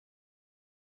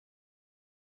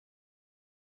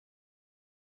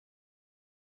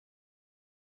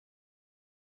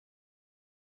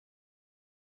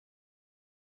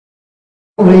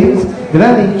rings,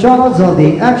 granting charge of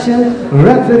the action,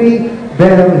 referee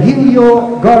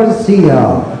Virgilio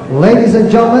Garcia. Ladies and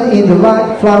gentlemen, in the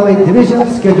light flyweight division,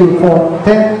 scheduled for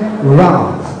 10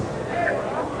 rounds.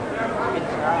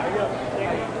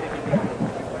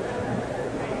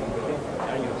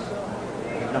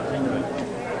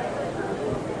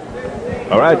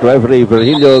 All right, referee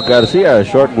Virgilio Garcia,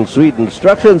 short and sweet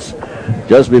instructions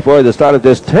just before the start of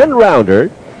this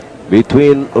 10-rounder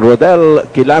between Rodel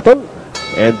Quilaton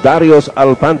and Darius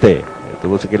Alpante. Ito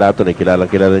po si Quilaton ay kilala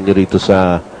nyo rito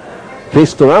sa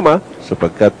Fistorama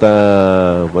sapagkat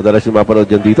madalas yung mapanood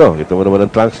yan dito. Ito mo naman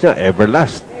ang trunks niya,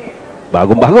 Everlast.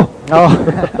 Bagong-bago. Oh.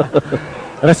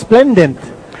 Resplendent.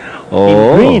 Oh. In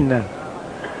green.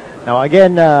 Now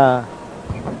again,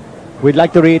 we'd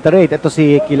like to reiterate, ito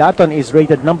si Quilaton is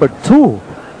rated number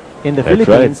 2 in the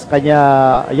Philippines. Right. Kanya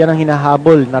yan ang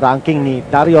hinahabol na ranking ni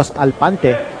Darius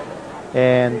Alpante.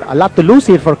 And a lot to lose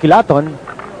here for Quilaton.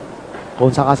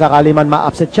 Kung sakasakali man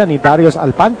ma-upset siya ni Darius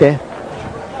Alpante.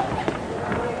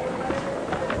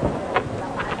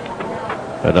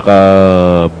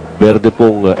 Naka-berde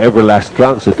pong Everlast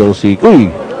trunks itong si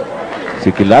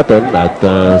Quilaton at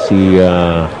si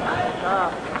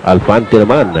Alpante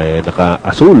naman ay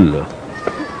naka-asul.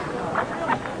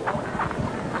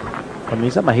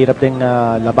 Minsan mahirap ding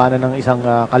labanan ng isang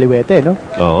kaliwete, no?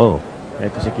 Oo.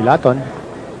 Ito si Quilaton.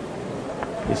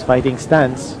 His fighting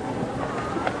stance.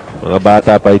 Mga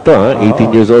bata pa ito, ha?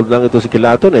 18 years old lang ito si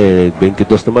Quilaton,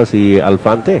 22 naman si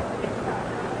Alpante.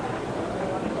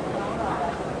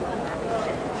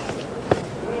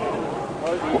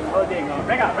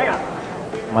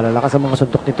 Malalakas ang mga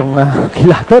suntok nitong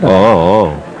Quilaton.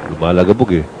 Oo. Lumalagabog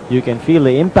eh. You can feel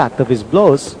the impact of his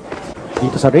blows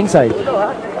dito sa ringside.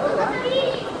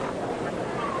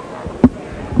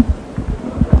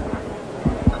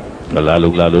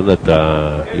 Lalong-lalo na't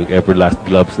yung Everlast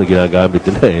gloves na ginagamit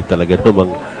nila talaga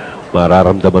namang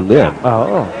mararamdaman mo yan.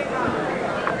 Oo.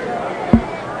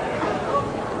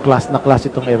 Class na class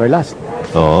itong Everlast.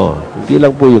 Oo. Hindi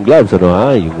lang po yung gloves,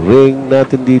 yung ring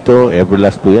natin dito,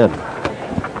 Everlast po yan.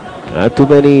 Not too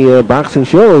many boxing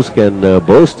shows can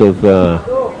boast of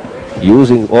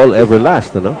using all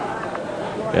Everlast,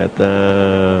 At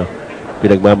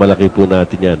pinagmamalaki po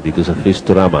natin yan dito sa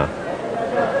Fistorama.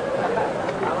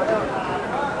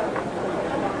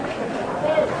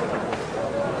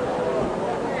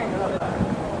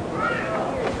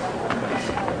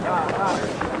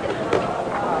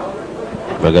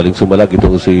 Magaling sumalag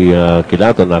itong si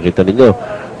Quilaton. Nakita ninyo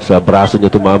sa braso niya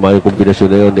tumama yung kombinasyon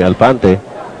na yun ni Alpante.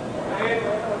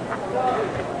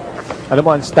 Alam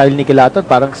mo, ang style ni Quilaton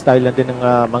parang style lang din ng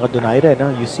mga Donaire,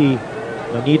 no? You see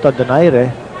Nonito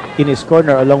Donaire in his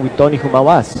corner along with Tony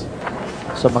Humawas.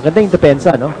 So maganda yung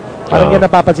depensa, no? Parang yan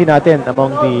napapansin natin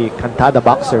among the Cantada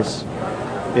boxers.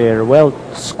 They're well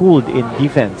schooled in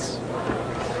defense.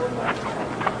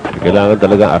 Kailangan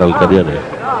talaga aral ka yan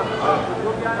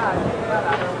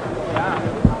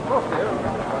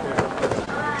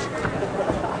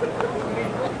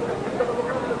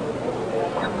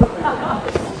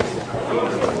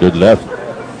Good left.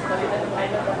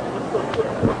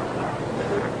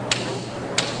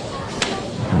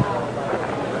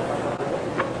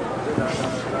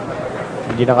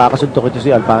 Hindi nakakasuntok ito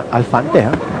si Alpante,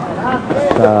 ha?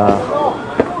 At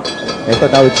ito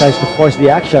now it tries to force the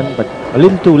action but a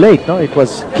little too late, no? It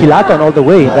was Quilaton all the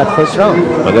way in that first round.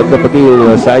 Maganda pati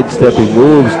yung sidestepping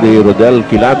moves ni Rodel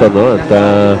Quilaton, no? At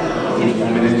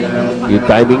yung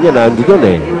timing niya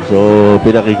nandoon So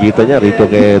pinakikita niya rito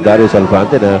kay Darius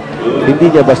Alpante na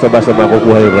hindi niya basta-basta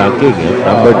makukuha yung ranking.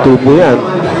 Number 2 po yan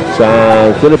sa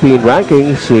Philippine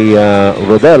ranking si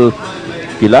Rodel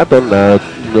Quilaton na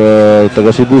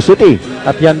taga Cebu City.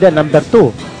 At yan din, number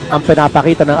 2 ang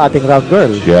pinapakita ng ating round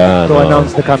girl to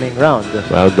announce the coming round.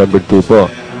 Round number 2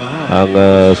 po ang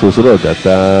susunod. At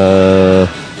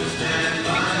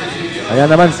ayan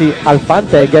naman si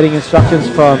Alpante getting instructions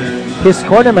from his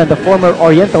cornerman, the former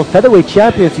Oriental Featherweight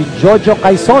champion, si Jojo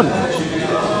Quaison.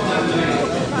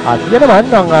 At yan naman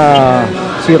ang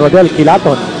si Rodel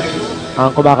Quilaton. Ang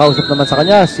kumakausap naman sa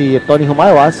kanya, si Tony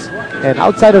Humaywas. And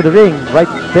outside of the ring, right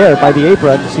there by the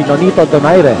apron, si Nonito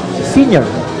Donaire, si senior.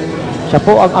 Siya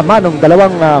po ang ama ng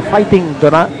dalawang fighting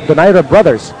Donaire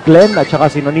brothers, Glenn at saka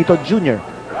si Nonito Jr.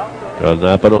 Well,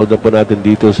 napanood na po natin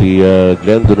dito si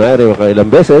Glenn Donaire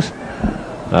makailang beses.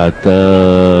 At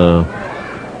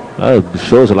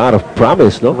shows a lot of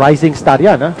promise, no? Rising star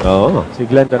yan, ha? Oo. Si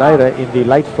Glenn Donaire in the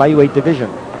light flyweight division.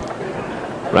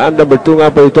 Round number 2 nga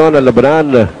po ito na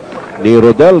labanan ni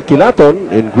Rodel Quilaton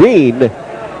in green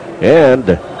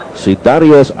and si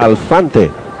Darius Alpante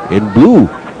in blue.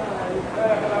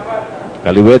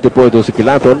 Kaliwete po ito si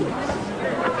Quilaton.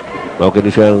 Okay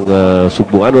na siyang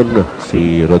Sugbuanon,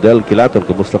 si Rodel Quilaton.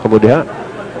 Kumusta ka mo diha?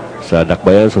 Sa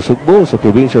Dakbayan sa Sugbo, sa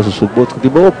probinsya sa Sugbo,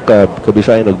 Tibok,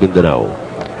 Kabisayan ug Mindanao.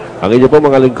 Ang inyo po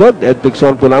mga lingkod, Ed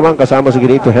Pixon po lamang kasama si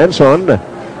Ginito Henson.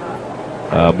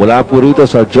 Mula po rito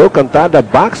sa Joe Cantada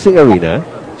Boxing Arena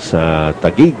sa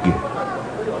Taguig.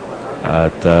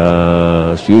 At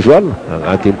as usual, ang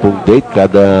ating pong date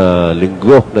kada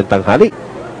linggo ng tanghali.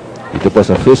 Ito po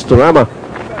sa Fistorama.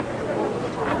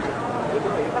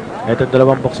 Ito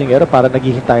dalawang boksingero para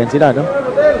naghihintayan sila, no?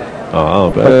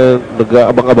 Oo, pero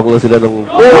nag-abang-abang lang sila ng...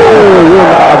 Yun,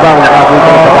 nakaabang, nakakita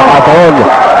ng pagkakataon.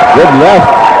 Good left.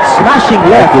 Smashing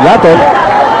left. Quilaton.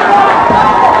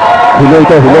 Hilo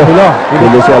ito, hilo.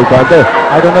 Hilo si Alfante.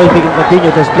 I don't know if he can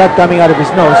continue. There's blood coming out of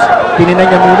his nose. Tininan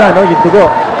niya muna, no? Yung dugo.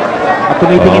 At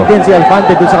tumitingin din si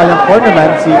Alfante dun sa kanyang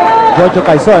cornerman, si Jojo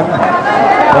Quezon.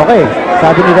 Okay,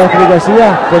 sabi ni Referee Garcia,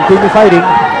 continue fighting.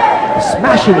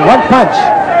 Smashing one punch.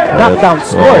 Knockdown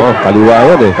score. Kaliwa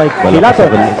yan eh. Quilaton.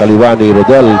 Kaliwa ni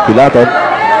Rodel Quilaton.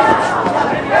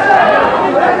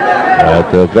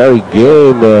 At very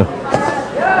game.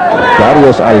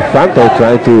 Darius Alfante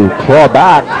trying to claw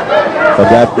back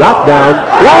from that knockdown.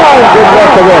 Wow! Good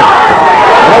left again.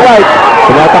 Alright.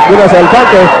 Tumatakbo na si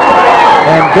Alfante.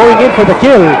 And going in for the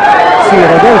kill, si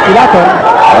Rodel Quilaton.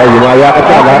 Ay, yumayakap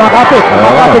na.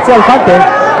 Makapit si Alfante.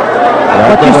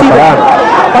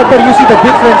 But you see the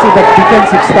difference in the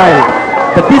defensive style.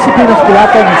 The discipline of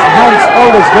Quilaton, his hands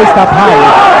always raised up high.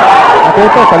 At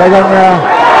ito, talagang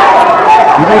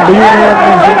luyo na yan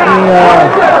ni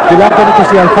Quilaton ito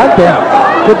si Alfante.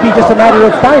 Could be just a matter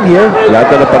of time here.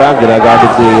 Lahat na parang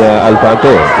ginagamit ni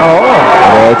Alfante. Oo.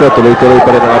 Pero ito, tuloy-tuloy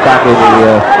pa rin ang atake ni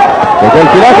Rodel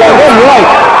Quilaton. Again, right!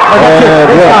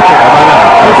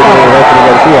 Referee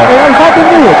Garcia. Alfante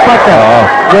knew it, but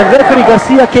when Referee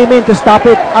Garcia came in to stop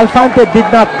it, Alfante did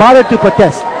not bother to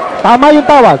protest. Tama yung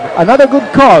tawag. Another good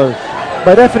call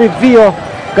by Referee Vio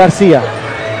Garcia.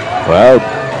 Well,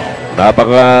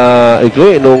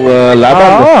 napaka-ikli nung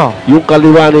laban. Yung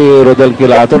kaliwa ni Rodel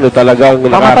Quilaton talagang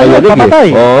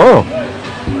nakakayanig. Oo.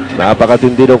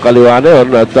 Napakatindi nung kaliwa na yun.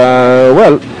 At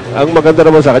well, ang maganda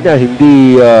naman sa kanya,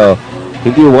 hindi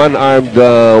one-armed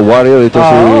warrior ito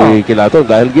si Quilaton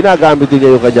dahil ginagamit din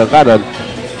niya yung kanyang kanan.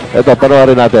 Ito,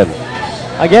 panoorin natin.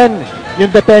 Again, yung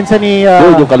depensa ni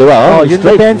yung kaliwa, yung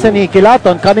depensa ni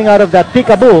Quilaton coming out of that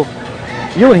peekaboo,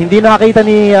 yun, hindi nakita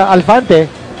ni Alfante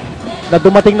na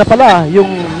dumating na pala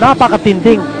yung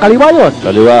napakatinding kaliwa yun.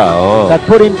 Kaliwa, that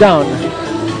put him down.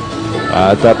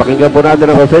 At pakinggan po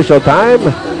natin ang official time.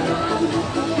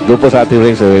 Doon po sa ating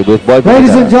ringside with Boy.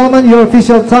 Ladies and gentlemen, your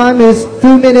official time is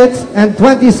 2 minutes and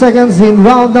 20 seconds in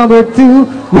round number 2.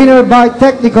 Winner by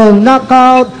technical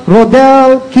knockout,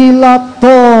 Rodel Quilaton.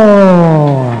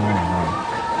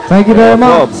 Thank you very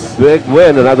much. Big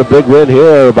win, another big win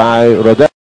here by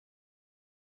Rodel.